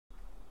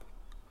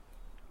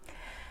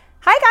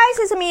guys,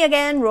 it's me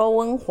again, 罗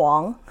文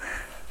黄。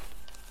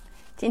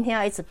今天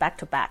要一直 back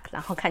to back，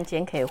 然后看今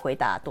天可以回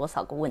答多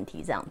少个问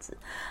题这样子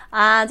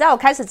啊。在我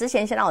开始之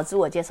前，先让我自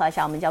我介绍一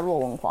下，我们叫骆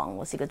文黄，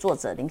我是一个作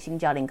者、灵性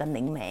教练跟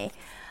灵媒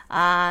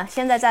啊。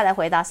现在再来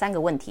回答3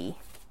个问题。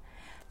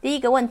第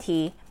一个问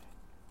题，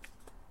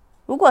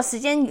如果时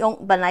间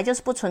本来就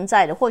是不存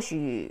在的，或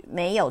许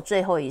没有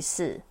最后一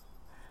世。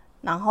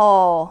然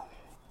后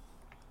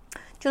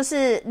就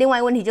是另外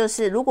一个问题就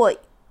是，如果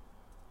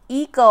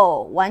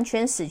ego 完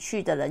全死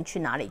去的人去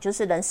哪里？就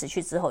是人死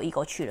去之后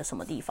ego 去了什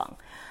么地方？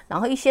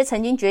然后一些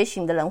曾经觉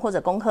醒的人，或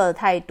者功课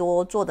太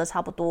多做得差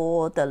不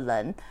多的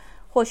人，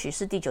或许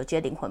是第9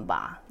阶灵魂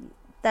吧。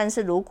但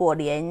是如果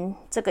连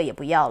这个也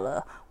不要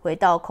了，回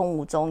到空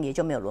无中，也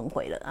就没有轮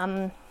回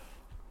了。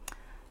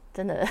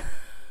真的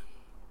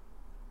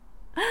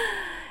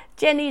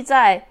建立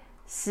在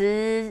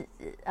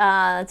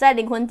在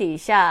灵魂底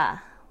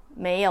下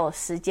没有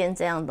时间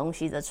这样东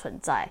西的存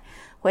在。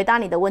回答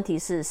你的问题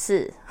是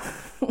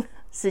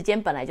时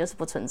间本来就是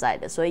不存在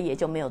的，所以也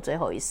就没有最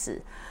后一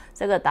世。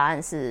这个答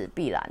案是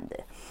必然的。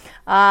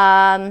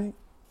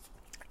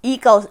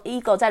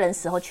ego 在人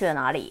死后去了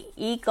哪里？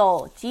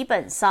 ego 基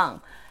本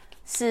上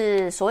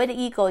是所谓的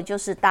ego， 就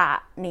是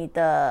你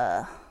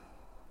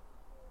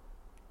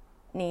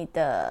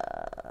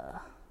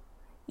的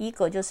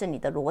ego 就是你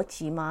的逻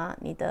辑吗？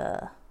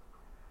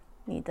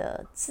你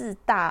的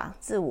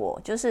自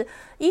我，就是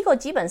ego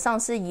基本上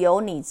是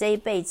由你这一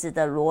辈子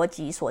的逻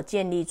辑所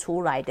建立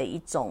出来的一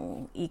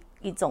种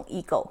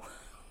ego。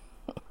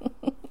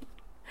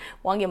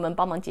 网友们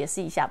帮忙解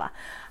释一下吧。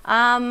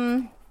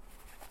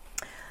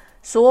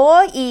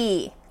所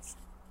以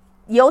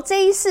由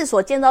这一世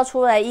所建造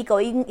出来的 ego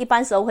一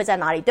般时候会在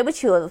哪里？对不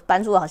起，我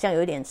版主好像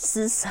有一点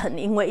失神，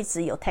因为一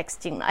直有 text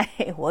进来，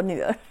我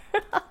女儿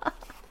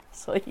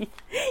所以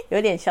有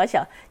点小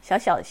小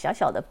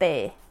的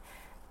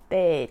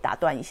被打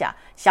断一下。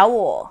小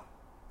我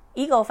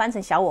ego 翻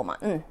成小我嘛，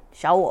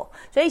小我，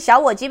所以小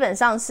我基本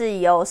上是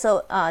由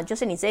就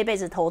是你这一辈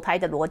子投胎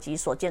的逻辑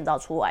所建造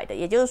出来的。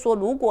也就是说，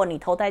如果你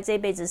投胎这一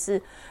辈子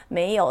是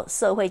没有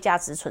社会价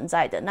值存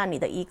在的，那你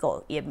的 ego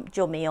也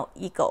就没有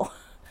ego。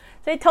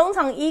 所以通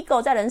常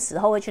ego 在人死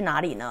后会去哪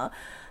里呢？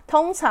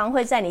通常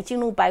会在你进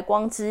入白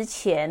光之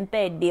前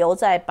被留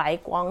在白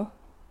光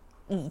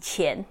以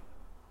前，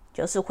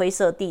就是灰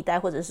色地带，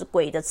或者是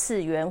鬼的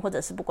次元，或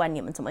者是不管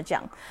你们怎么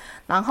讲。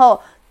然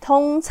后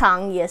通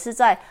常也是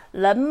在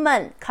人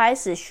们开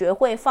始学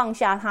会放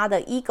下他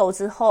的 ego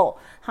之后，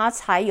他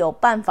才有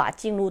办法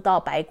进入到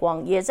白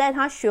光。也在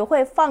他学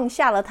会放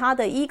下了他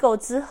的 ego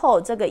之后，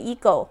这个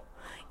ego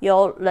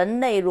由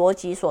人类逻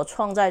辑所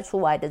创造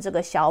出来的这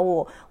个小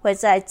我，会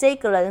在这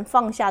个人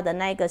放下的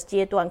那个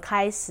阶段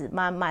开始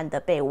慢慢的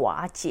被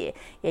瓦解，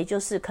也就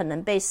是可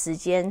能被时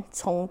间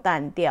冲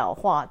淡掉、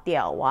化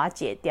掉、瓦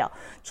解掉，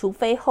除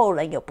非后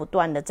人有不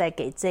断的在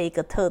给这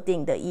个特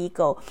定的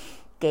ego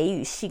给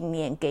予信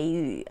念、给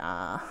予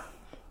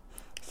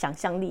想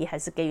象力，还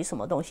是给予什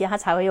么东西，它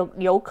才会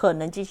有可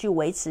能继续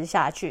维持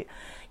下去。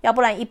要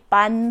不然一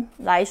般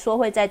来说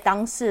会在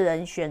当事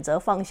人选择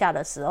放下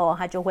的时候，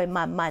它就会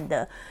慢慢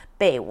的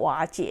被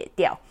瓦解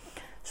掉。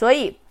所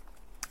以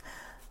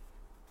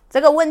这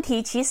个问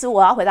题其实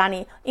我要回答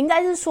你，应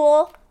该是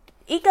说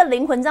一个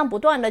灵魂这样不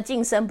断的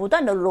晋升、不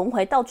断的轮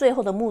回，到最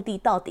后的目的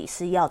到底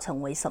是要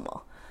成为什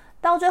么？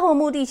到最后的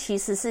目的其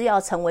实是要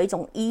成为一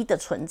种一的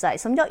存在。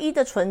什么叫一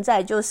的存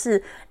在？就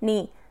是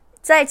你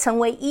在成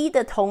为一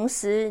的同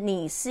时，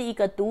你是一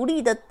个独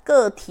立的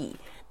个体，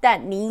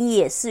但你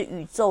也是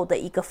宇宙的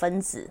一个分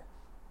子，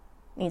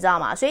你知道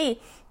吗？所以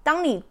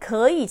当你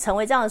可以成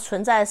为这样的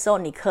存在的时候，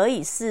你可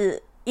以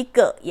是一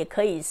个，也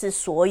可以是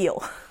所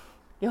有，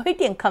有一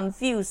点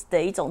confused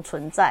的一种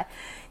存在。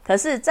可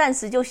是暂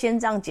时就先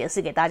这样解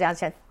释给大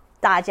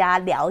家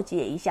了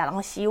解一下，然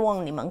后希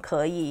望你们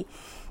可以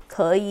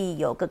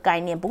有个概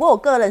念。不过我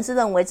个人是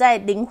认为，在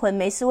灵魂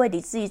没事会理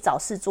自己找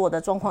事做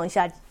的状况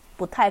下，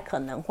不太可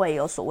能会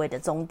有所谓的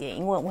终点，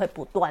因为我们会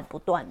不断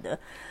的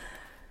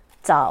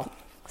找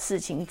事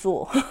情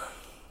做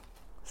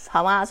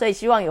好吗？所以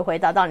希望有回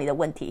答到你的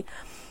问题。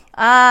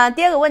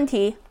第二个问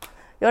题，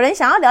有人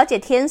想要了解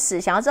天使，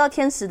想要知道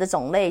天使的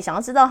种类，想要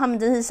知道他们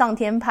真是上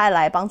天派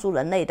来帮助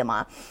人类的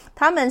吗？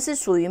他们是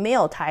属于没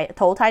有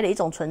投胎的一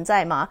种存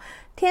在吗？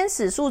天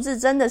使数字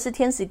真的是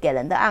天使给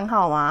人的暗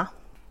号吗？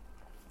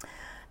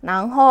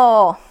然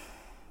后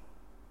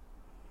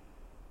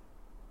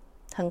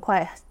很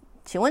快，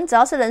请问只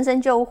要是人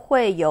生就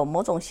会有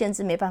某种限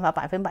制，没办法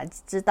100%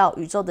知道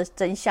宇宙的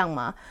真相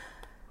吗？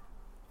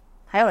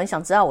还有人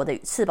想知道我的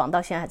翅膀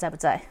到现在还在不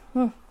在？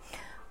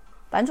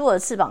版主，我的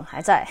翅膀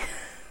还在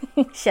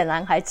显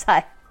然还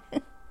在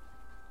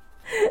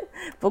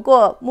不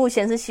过目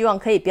前是希望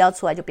可以不要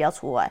出来就不要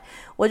出来。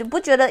我就不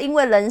觉得因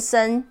为人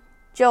生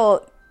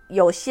就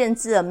有限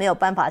制了，没有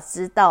办法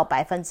知道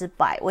100%。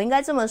我应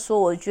该这么说，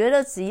我觉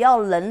得只要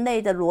人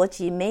类的逻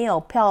辑没有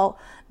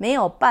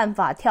办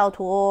法跳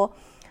脱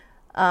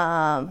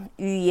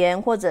语言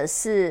或者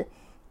是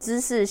知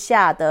识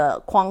下的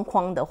框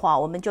框的话，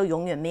我们就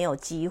永远没有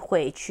机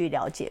会去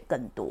了解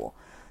更多。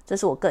这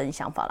是我个人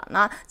想法啦。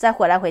那再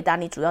回来回答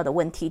你主要的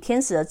问题，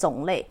天使的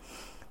种类。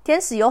天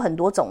使有很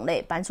多种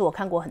类，版主我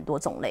看过很多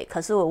种类，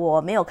可是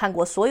我没有看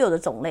过所有的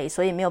种类，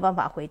所以没有办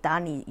法回答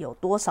你有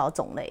多少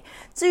种类。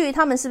至于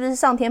他们是不是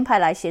上天派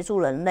来协助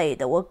人类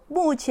的，我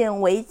目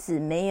前为止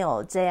没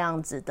有这样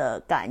子的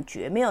感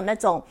觉，没有那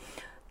种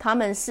他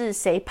们是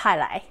谁派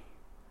来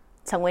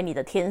成为你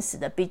的天使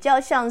的，比较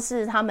像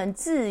是他们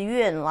自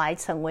愿来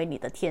成为你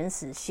的天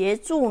使，协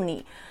助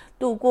你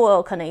度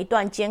过可能一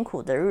段艰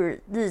苦的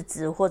日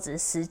子或者是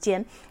时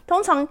间。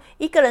通常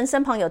一个人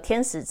身旁有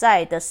天使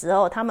在的时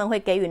候，他们会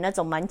给予那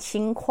种蛮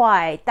轻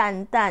快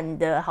淡淡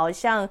的，好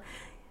像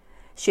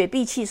雪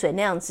碧汽水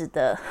那样子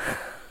的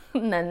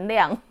能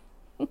量。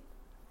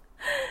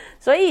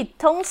所以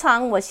通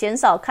常我鲜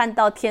少看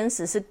到天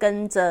使是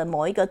跟着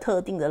某一个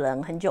特定的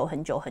人很久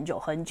很久很久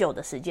很久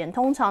的时间，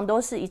通常都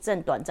是一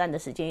阵短暂的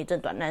时间，一阵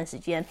短暂的时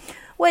间，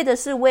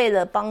为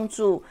了帮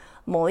助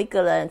某一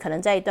个人，可能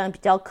在一段比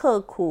较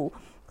刻苦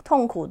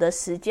痛苦的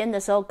时间的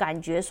时候，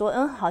感觉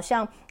说好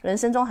像人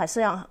生中好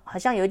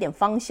像有一点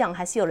方向，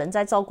还是有人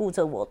在照顾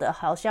着我的，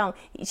好像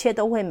一切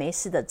都会没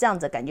事的，这样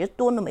子感觉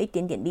多那么一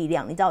点点力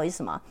量，你知道我意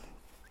思吗？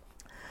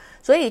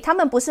所以他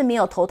们不是没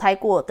有投胎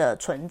过的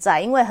存在，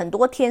因为很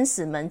多天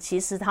使们其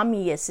实他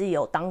们也是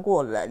有当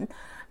过人，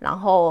然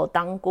后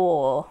当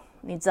过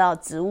你知道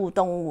植物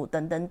动物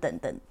等等等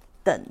等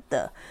等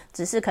的，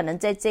只是可能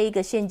在这一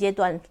个现阶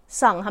段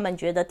上，他们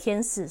觉得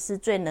天使是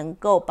最能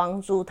够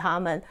帮助他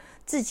们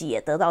自己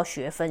也得到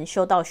学分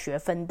修到学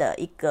分的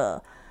一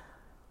个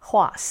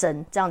化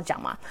身，这样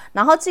讲嘛。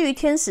然后至于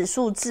天使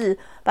数字，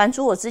版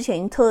主我之前已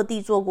经特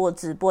地做过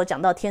直播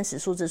讲到天使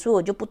数字，所以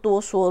我就不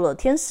多说了。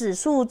天使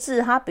数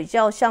字它比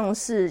较像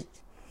是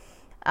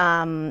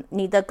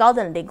你的高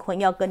等灵魂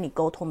要跟你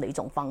沟通的一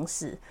种方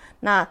式。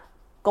那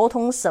沟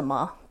通什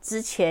么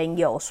之前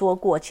有说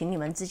过，请你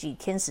们自己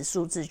天使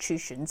数字去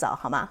寻找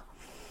好吗？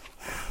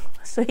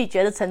所以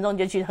觉得沉重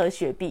就去喝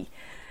雪碧，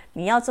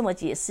你要这么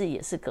解释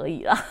也是可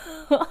以啦。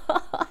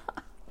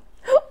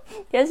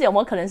天使有没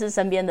有可能是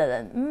身边的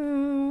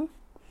人？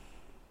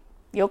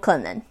有可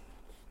能。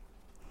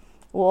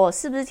我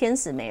是不是天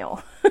使？没有，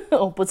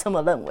我不这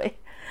么认为。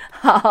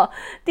好，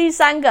第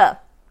三个，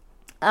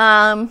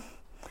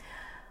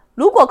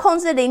如果控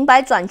制灵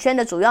摆转圈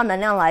的主要能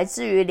量来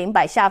自于灵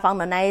摆下方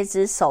的那一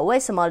只手，为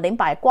什么灵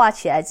摆挂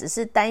起来只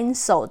是单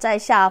手在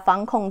下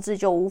方控制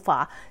就无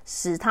法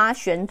使它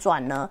旋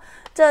转呢？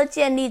这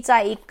建立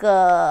在一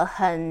个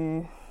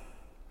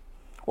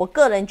我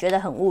个人觉得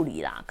很物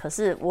理啦，可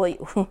是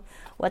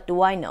What do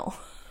I know?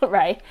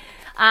 Right?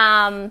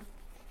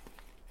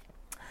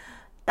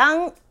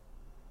 当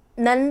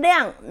能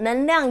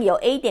量有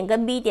A 点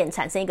跟 B 点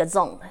产生一个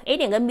zone，A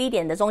点跟 B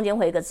点的中间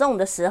会有一个 zone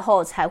的时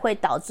候，才会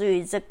导致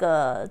于这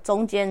个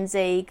中间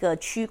这一个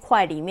区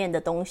块里面的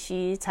东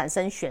西产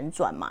生旋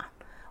转嘛。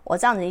我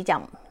这样子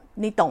讲，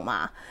你懂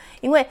吗？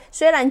因为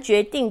虽然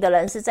决定的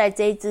人是在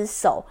这一只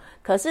手，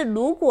可是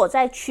如果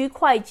在区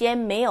块间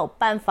没有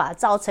办法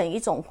造成一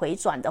种回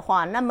转的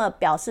话，那么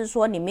表示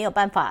说你没有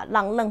办法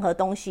让任何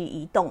东西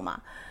移动嘛。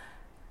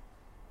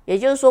也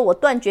就是说，我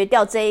断绝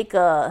掉这一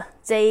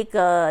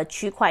个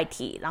区块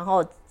体，然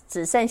后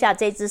只剩下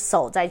这只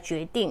手在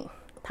决定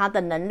它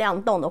的能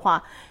量动的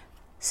话，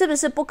是不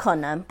是不可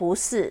能？不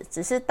是，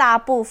只是大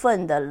部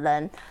分的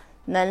人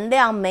能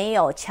量没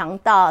有强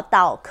大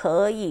到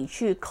可以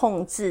去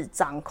控制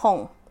掌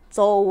控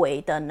周围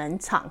的能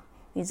场，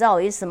你知道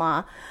我意思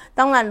吗？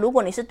当然如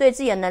果你是对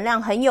自己的能量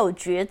很有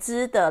觉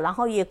知的，然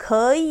后也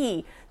可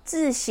以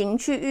自行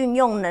去运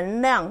用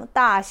能量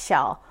大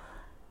小，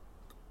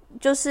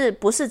就是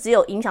不是只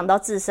有影响到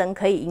自身，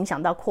可以影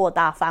响到扩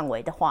大范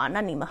围的话，那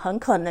你们很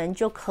可能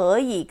就可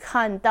以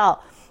看到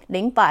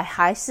灵摆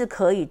还是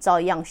可以照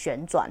样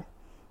旋转，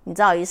你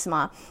知道我意思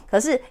吗？可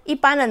是一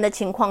般人的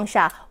情况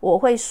下，我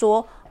会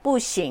说不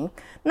行。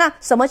那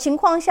什么情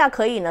况下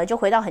可以呢？就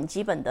回到很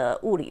基本的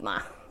物理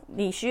嘛，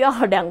你需要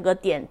2个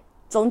点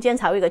中间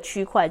才有一个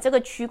区块，这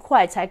个区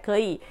块才可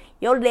以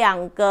有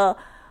2个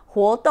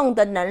活动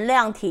的能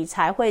量体，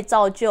才会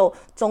造就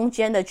中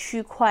间的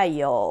区块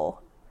有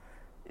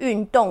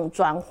运动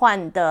转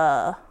换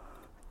的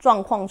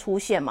状况出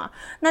现嘛。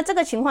那这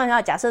个情况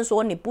下，假设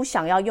说你不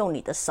想要用你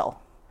的手，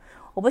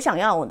我不想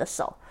要用我的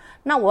手，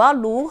那我要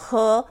如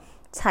何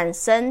产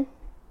生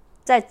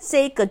在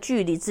这个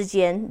距离之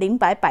间，灵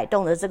摆摆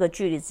动的这个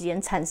距离之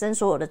间产生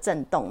所有的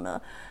震动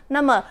呢？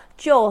那么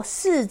就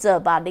试着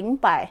把灵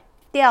摆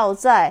吊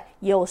在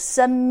有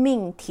生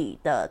命体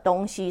的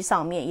东西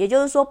上面，也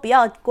就是说不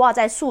要挂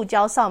在塑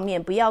胶上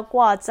面，不要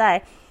挂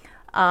在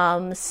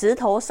石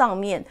头上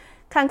面，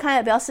看看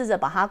要不要试着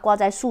把它挂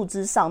在树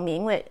枝上面，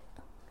因为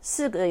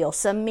是个有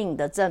生命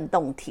的振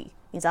动体，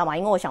你知道吗？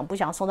因为我不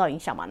想受到影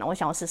响嘛，那我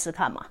想要试试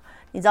看嘛，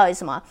你知道意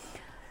思吗？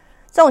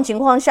这种情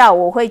况下，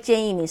我会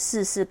建议你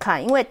试试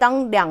看，因为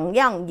当2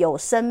样有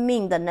生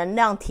命的能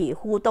量体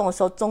互动的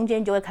时候，中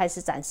间就会开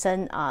始产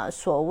生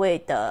所谓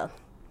的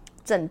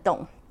震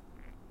动。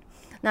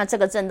那这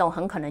个震动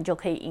很可能就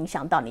可以影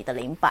响到你的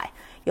灵摆，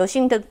有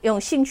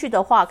兴趣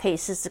的话可以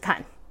试试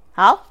看。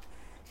好，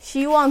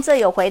希望这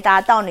有回答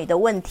到你的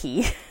问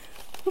题。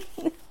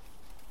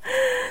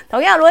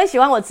同样，如果你喜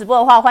欢我直播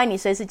的话，欢迎你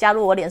随时加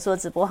入我脸书的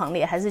直播行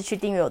列，还是去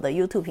订阅我的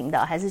YouTube 频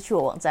道，还是去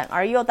我网站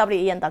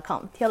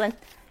ruowen.com。Till then，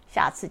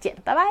下次见，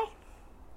拜拜。